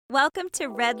Welcome to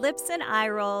Red Lips and Eye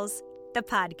Rolls, the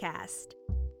podcast.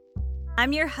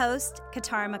 I'm your host,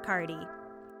 Katara McCarty.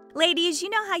 Ladies, you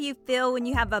know how you feel when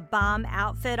you have a bomb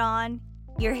outfit on?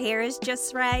 Your hair is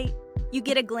just right. You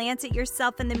get a glance at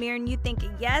yourself in the mirror and you think,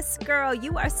 yes, girl,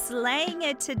 you are slaying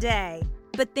it today.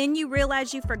 But then you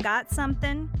realize you forgot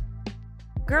something.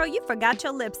 Girl, you forgot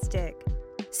your lipstick.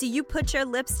 So you put your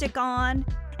lipstick on,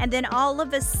 and then all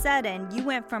of a sudden, you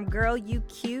went from girl, you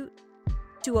cute,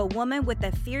 to a woman with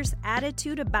a fierce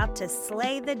attitude about to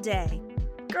slay the day.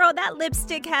 Girl, that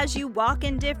lipstick has you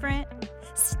walking different,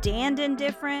 standing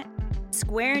different,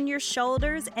 squaring your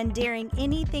shoulders, and daring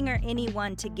anything or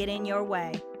anyone to get in your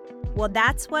way. Well,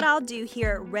 that's what I'll do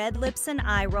here at Red Lips and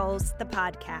Eye Rolls, the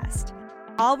podcast.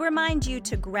 I'll remind you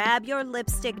to grab your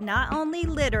lipstick not only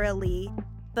literally,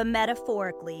 but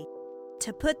metaphorically,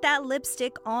 to put that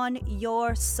lipstick on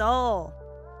your soul.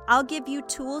 I'll give you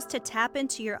tools to tap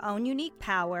into your own unique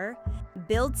power,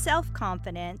 build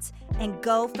self-confidence, and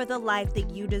go for the life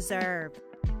that you deserve.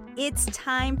 It's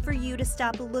time for you to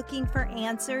stop looking for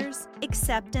answers,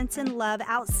 acceptance, and love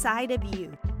outside of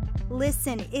you.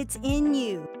 Listen, it's in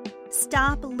you.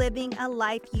 Stop living a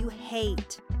life you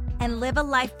hate and live a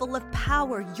life full of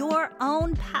power, your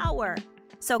own power.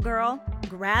 So girl,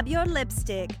 grab your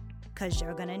lipstick because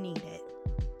you're gonna need it.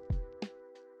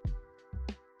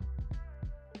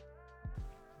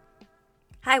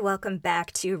 Hi, welcome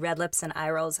back to Red Lips and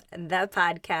Eye Rolls, the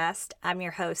podcast. I'm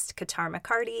your host, Katara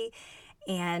McCarty,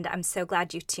 and I'm so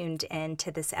glad you tuned in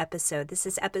to this episode. This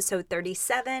is episode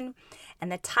 37,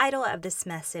 and the title of this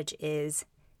message is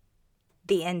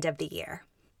The End of the Year.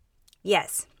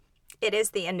 Yes, it is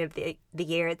the end of the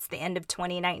year. It's the end of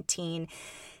 2019,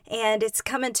 and it's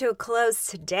coming to a close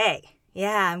today.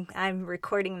 Yeah, I'm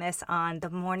recording this on the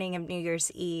morning of New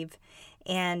Year's Eve,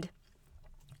 and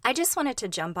I just wanted to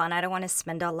jump on. I don't want to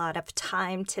spend a lot of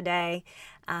time today,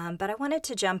 but I wanted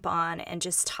to jump on and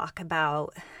just talk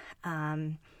about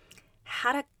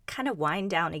how to kind of wind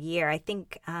down a year. I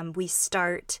think we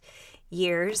start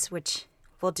years, which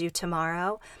we'll do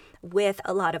tomorrow, with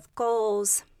a lot of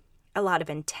goals, a lot of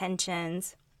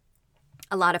intentions,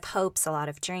 a lot of hopes, a lot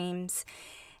of dreams.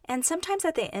 And sometimes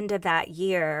at the end of that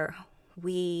year,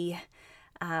 we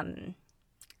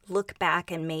look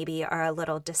back and maybe are a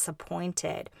little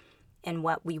disappointed in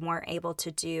what we weren't able to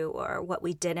do or what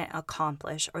we didn't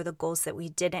accomplish or the goals that we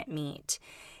didn't meet.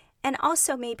 And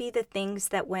also maybe the things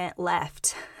that went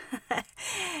left,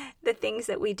 the things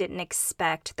that we didn't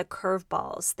expect, the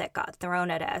curveballs that got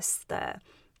thrown at us, the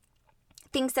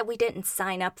things that we didn't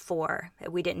sign up for,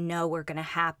 that we didn't know were going to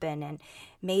happen. And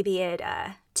maybe it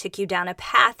took you down a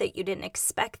path that you didn't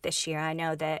expect this year. I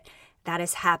know that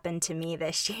has happened to me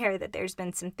this year, that there's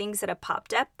been some things that have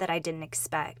popped up that I didn't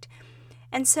expect.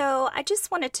 And so I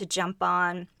just wanted to jump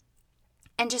on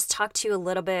and just talk to you a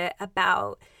little bit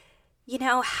about,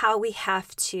 how we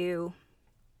have to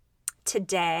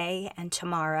today and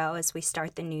tomorrow as we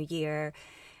start the new year,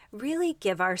 really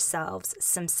give ourselves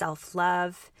some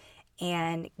self-love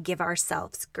and give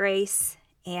ourselves grace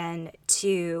and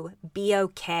to be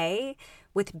okay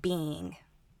with being.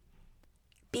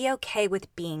 Be okay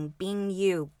with being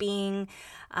you, being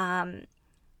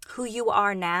who you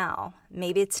are now.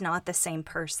 Maybe it's not the same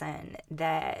person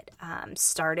that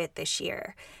started this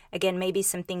year. Again, maybe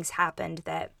some things happened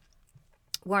that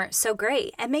weren't so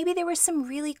great. And maybe there were some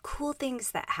really cool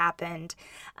things that happened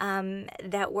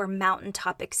that were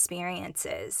mountaintop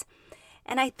experiences.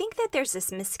 And I think that there's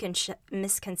this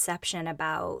misconception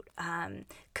about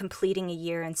completing a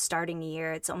year and starting a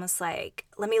year. It's almost like,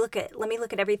 let me look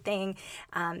at everything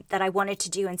that I wanted to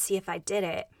do and see if I did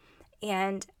it.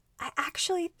 And I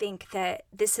actually think that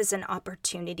this is an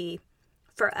opportunity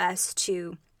for us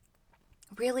to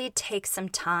really take some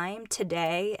time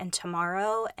today and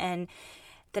tomorrow and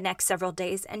the next several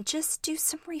days and just do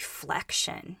some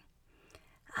reflection.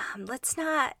 Let's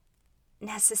not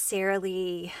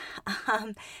necessarily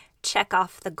check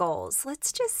off the goals.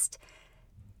 Let's just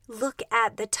look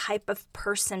at the type of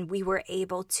person we were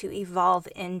able to evolve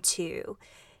into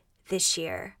this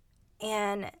year.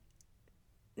 And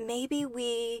maybe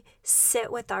we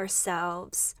sit with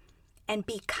ourselves and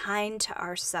be kind to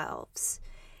ourselves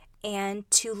and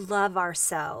to love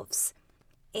ourselves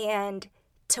and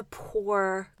to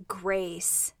pour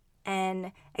grace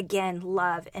and, again,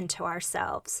 love into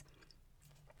ourselves.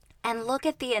 And look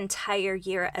at the entire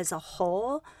year as a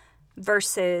whole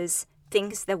versus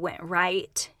things that went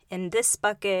right in this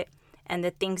bucket and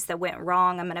the things that went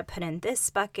wrong I'm going to put in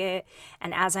this bucket.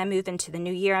 And as I move into the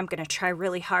new year, I'm going to try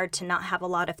really hard to not have a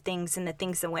lot of things in the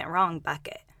things that went wrong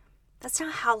bucket. That's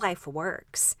not how life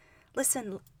works.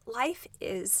 Listen, life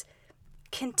is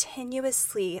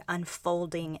continuously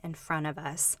unfolding in front of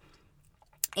us.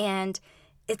 And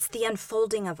it's the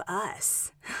unfolding of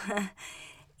us.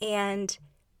 And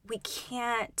we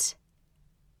can't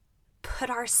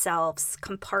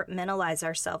compartmentalize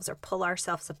ourselves or pull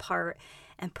ourselves apart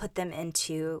and put them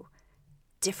into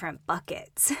different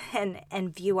buckets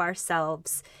and view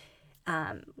ourselves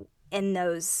in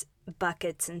those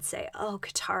buckets and say, oh,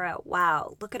 Katara,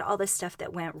 wow, look at all the stuff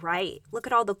that went right. Look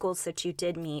at all the goals that you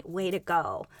did meet. Way to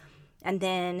go. And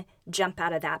then jump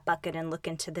out of that bucket and look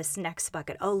into this next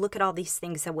bucket. Oh, look at all these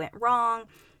things that went wrong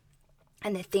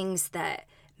and the things that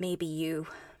maybe you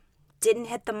didn't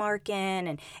hit the mark in,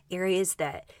 and areas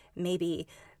that maybe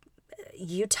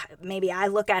maybe I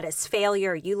look at as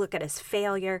failure, you look at as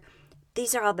failure.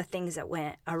 These are all the things that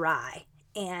went awry.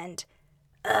 And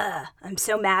I'm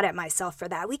so mad at myself for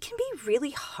that. We can be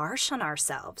really harsh on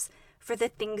ourselves for the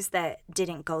things that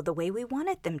didn't go the way we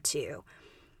wanted them to.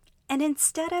 And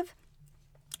instead of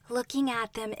looking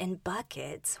at them in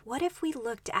buckets, what if we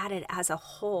looked at it as a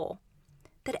whole?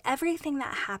 That everything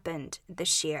that happened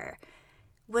this year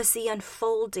was the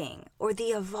unfolding or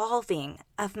the evolving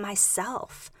of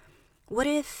myself. What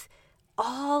if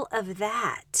all of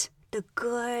that, the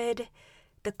good,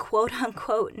 the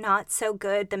quote-unquote not so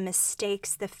good, the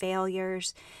mistakes, the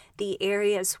failures, the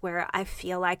areas where I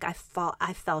feel like I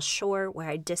fell short, where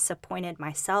I disappointed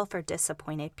myself or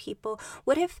disappointed people,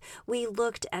 what if we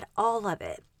looked at all of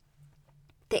it?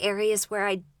 The areas where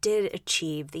I did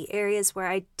achieve, the areas where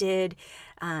I did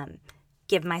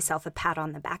give myself a pat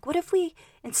on the back. What if we,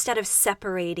 instead of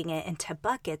separating it into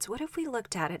buckets, what if we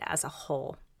looked at it as a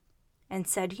whole and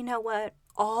said, you know what,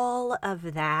 all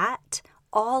of that,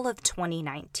 all of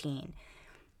 2019,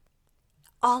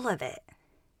 all of it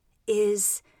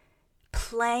is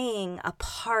playing a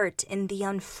part in the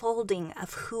unfolding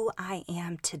of who I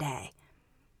am today.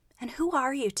 And who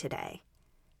are you today?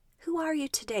 Who are you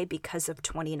today because of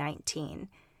 2019?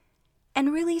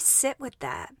 And really sit with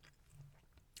that.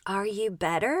 Are you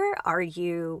better? Are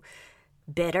you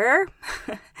bitter?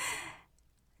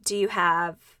 Do you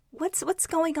have, what's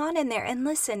going on in there? And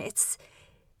listen, it's,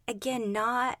 again,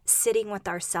 not sitting with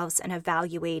ourselves and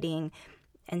evaluating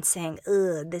and saying,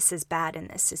 ugh, this is bad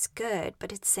and this is good,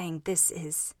 but it's saying this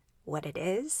is what it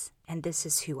is and this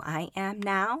is who I am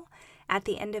now at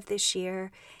the end of this year,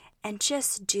 and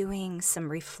just doing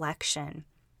some reflection.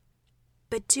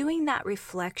 But doing that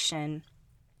reflection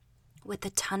with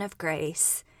a ton of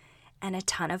grace and a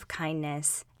ton of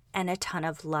kindness and a ton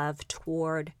of love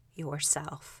toward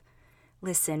yourself.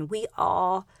 Listen, we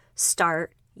all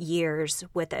start years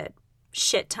with a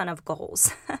shit ton of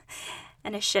goals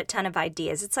and a shit ton of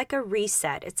ideas. It's like a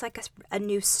reset. It's like a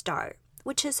new start,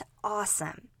 which is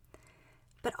awesome.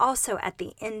 But also at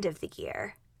the end of the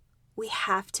year, we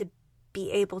have to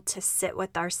be able to sit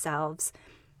with ourselves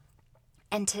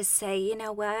and to say, you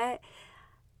know what?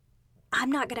 I'm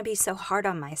not going to be so hard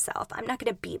on myself. I'm not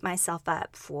going to beat myself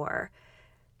up for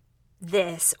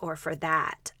this or for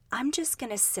that. I'm just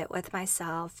going to sit with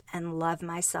myself and love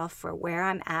myself for where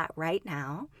I'm at right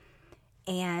now.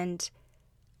 And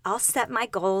I'll set my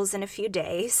goals in a few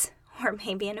days or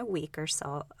maybe in a week or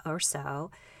so.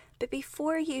 But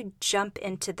before you jump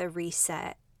into the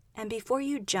reset and before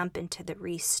you jump into the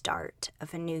restart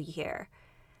of a new year,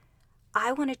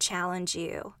 I want to challenge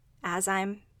you, as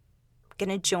I'm going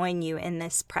to join you in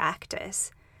this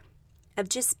practice of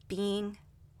just being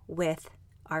with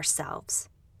ourselves.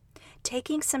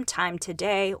 Taking some time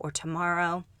today or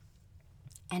tomorrow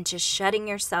and just shutting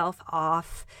yourself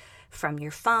off from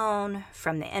your phone,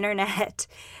 from the internet,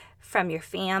 from your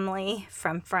family,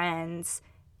 from friends,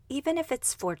 even if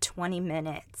it's for 20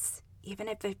 minutes, even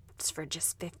if it's for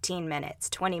just 15 minutes,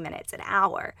 20 minutes, an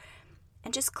hour,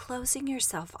 and just closing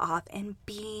yourself off and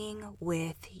being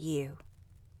with you,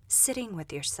 sitting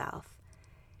with yourself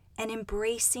and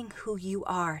embracing who you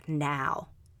are now,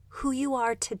 who you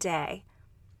are today.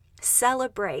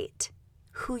 Celebrate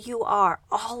who you are,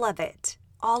 all of it.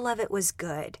 All of it was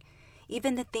good.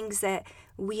 Even the things that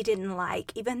we didn't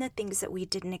like, even the things that we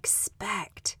didn't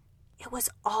expect. It was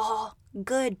all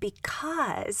good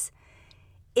because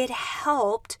it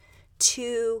helped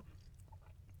to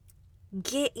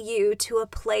get you to a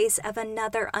place of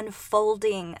another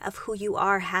unfolding of who you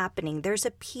are happening. There's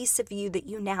a piece of you that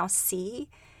you now see.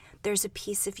 There's a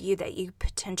piece of you that you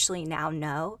potentially now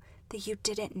know that you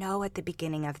didn't know at the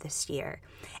beginning of this year.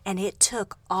 And it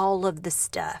took all of the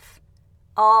stuff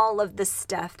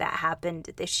that happened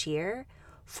this year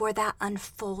for that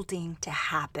unfolding to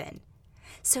happen.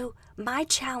 So my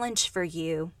challenge for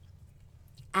you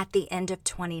at the end of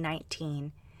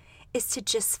 2019 is to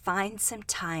just find some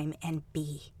time and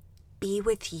be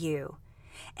with you.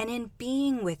 And in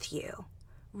being with you,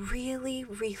 really,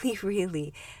 really,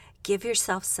 really give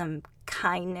yourself some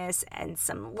kindness and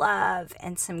some love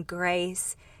and some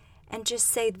grace, and just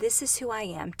say, this is who I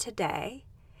am today,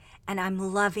 and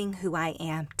I'm loving who I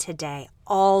am today.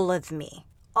 All of me.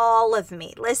 All of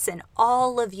me. Listen,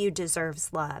 all of you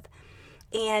deserves love.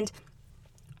 And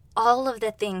all of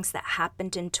the things that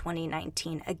happened in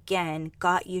 2019, again,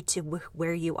 got you to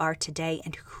where you are today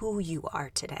and who you are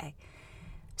today.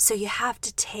 So you have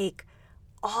to take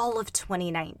all of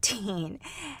 2019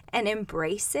 and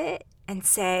embrace it and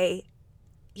say,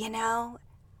 you know,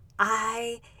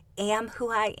 I am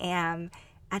who I am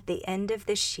at the end of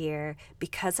this year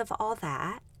because of all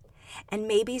that. And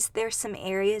maybe there's some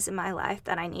areas in my life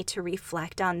that I need to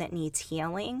reflect on that needs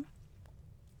healing.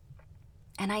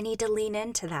 And I need to lean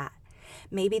into that.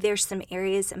 Maybe there's some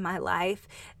areas in my life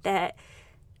that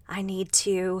I need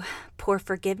to pour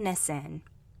forgiveness in.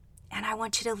 And I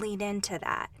want you to lean into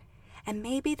that. And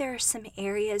maybe there are some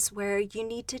areas where you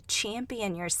need to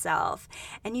champion yourself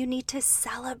and you need to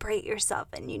celebrate yourself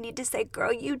and you need to say,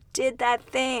 girl, you did that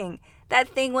thing. That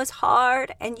thing was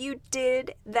hard and you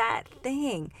did that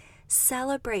thing.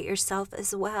 Celebrate yourself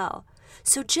as well.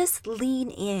 So just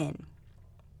lean in.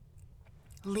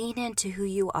 Lean into who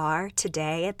you are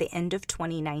today at the end of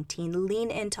 2019.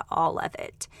 Lean into all of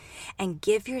it and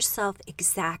give yourself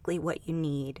exactly what you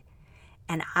need.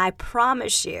 And I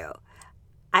promise you,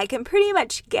 I can pretty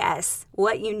much guess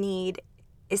what you need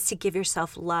is to give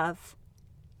yourself love,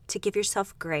 to give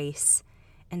yourself grace,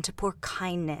 and to pour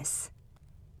kindness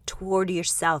toward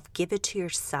yourself. Give it to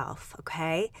yourself,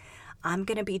 okay? I'm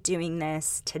going to be doing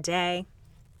this today.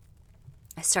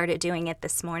 I started doing it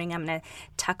this morning. I'm going to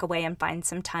tuck away and find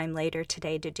some time later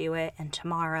today to do it, and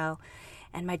tomorrow.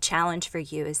 And my challenge for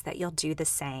you is that you'll do the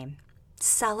same.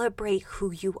 Celebrate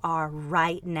who you are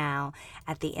right now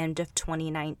at the end of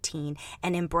 2019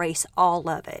 and embrace all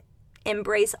of it.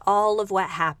 Embrace all of what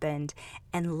happened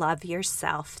and love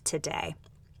yourself today.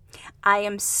 I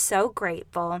am so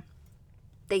grateful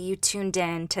that you tuned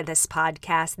in to this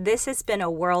podcast. This has been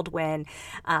a whirlwind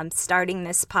starting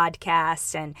this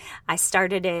podcast, and I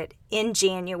started it in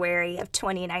January of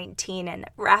 2019 and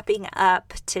wrapping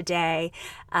up today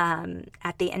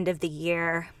at the end of the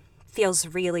year. Feels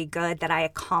really good that I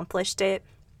accomplished it.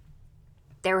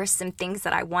 There were some things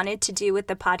that I wanted to do with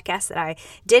the podcast that I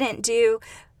didn't do,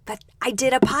 but I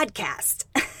did a podcast.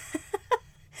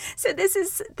 So this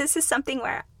is something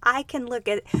where I can look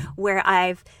at where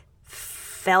I've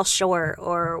fell short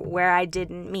or where I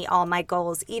didn't meet all my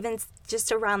goals, even just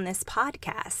around this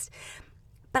podcast.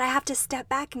 But I have to step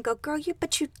back and go, girl, you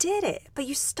did it. But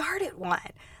you started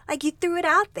one. Like, you threw it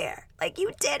out there. Like,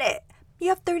 you did it. You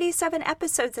have 37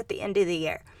 episodes at the end of the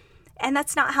year. And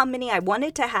that's not how many I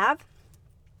wanted to have,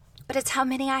 but it's how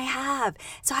many I have.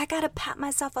 So I got to pat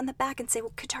myself on the back and say,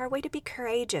 well, Qatar, way to be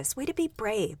courageous. Way to be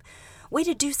brave. Way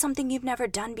to do something you've never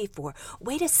done before.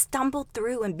 Way to stumble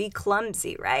through and be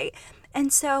clumsy, right?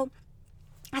 And so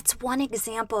that's one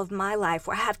example of my life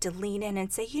where I have to lean in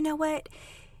and say, you know what?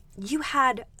 You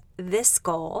had this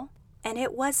goal. And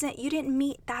you didn't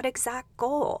meet that exact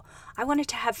goal. I wanted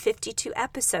to have 52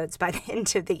 episodes by the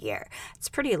end of the year. It's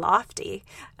a pretty lofty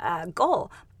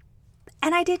goal.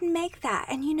 And I didn't make that.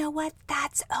 And you know what?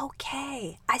 That's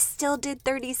okay. I still did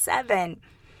 37.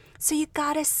 So you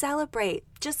got to celebrate,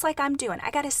 just like I'm doing. I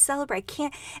got to celebrate.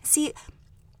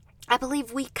 I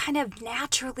believe we kind of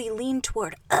naturally lean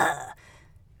toward,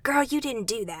 girl, you didn't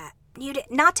do that. You did,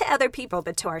 not to other people,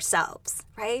 but to ourselves,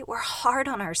 right? We're hard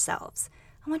on ourselves.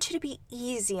 I want you to be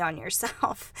easy on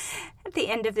yourself at the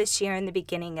end of this year and the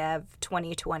beginning of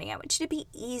 2020. I want you to be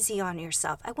easy on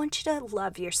yourself. I want you to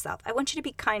love yourself. I want you to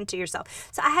be kind to yourself.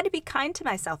 So I had to be kind to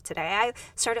myself today. I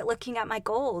started looking at my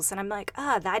goals and I'm like,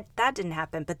 that didn't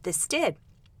happen, but this did.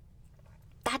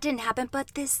 That didn't happen,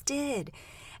 but this did.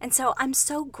 And so I'm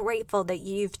so grateful that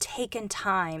you've taken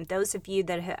time, those of you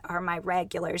that are my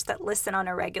regulars, that listen on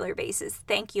a regular basis.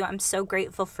 Thank you. I'm so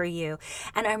grateful for you.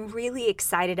 And I'm really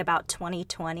excited about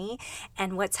 2020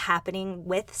 and what's happening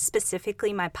with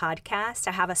specifically my podcast.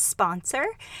 I have a sponsor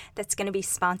that's going to be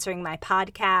sponsoring my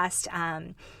podcast,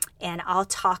 and I'll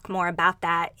talk more about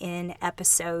that in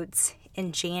episodes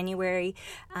in January.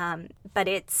 But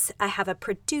I have a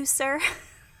producer.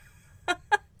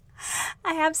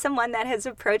 I have someone that has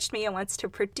approached me and wants to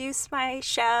produce my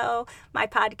show, my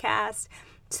podcast.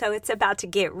 So it's about to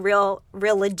get real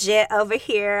legit over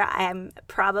here. I'm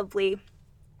probably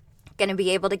going to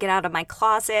be able to get out of my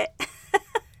closet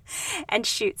and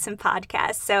shoot some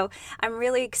podcasts. So I'm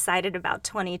really excited about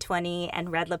 2020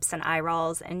 and Red Lips and Eye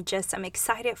Rolls, and I'm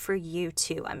excited for you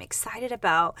too. I'm excited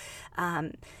about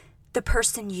the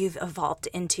person you've evolved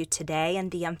into today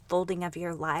and the unfolding of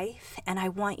your life. And I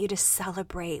want you to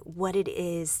celebrate what it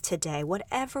is today,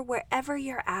 wherever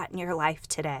you're at in your life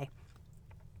today,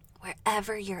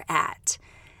 wherever you're at,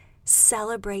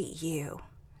 celebrate you,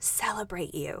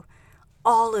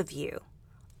 all of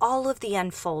the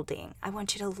unfolding. I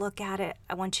want you to look at it.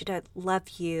 I want you to love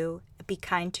you, be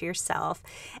kind to yourself.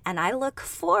 And I look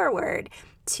forward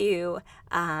to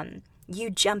you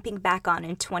jumping back on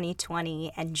in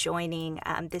 2020 and joining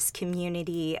this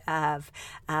community of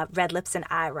Red Lips and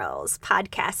Eye Rolls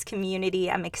podcast community.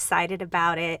 I'm excited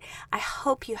about it. I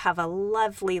hope you have a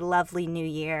lovely, lovely new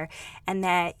year and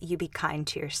that you be kind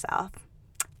to yourself.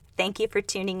 Thank you for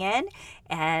tuning in,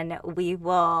 and we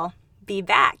will be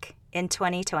back in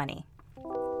 2020.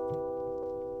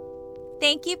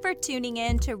 Thank you for tuning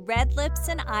in to Red Lips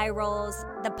and Eye Rolls,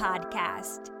 the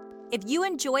podcast. If you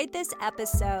enjoyed this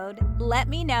episode, let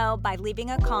me know by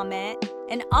leaving a comment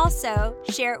and also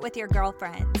share it with your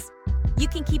girlfriends. You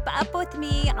can keep up with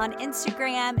me on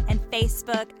Instagram and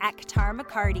Facebook at Katara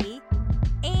McCarty,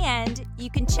 and you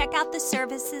can check out the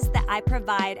services that I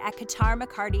provide at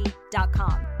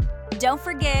KataraMcCarty.com. Don't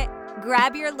forget,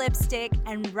 grab your lipstick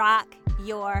and rock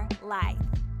your life.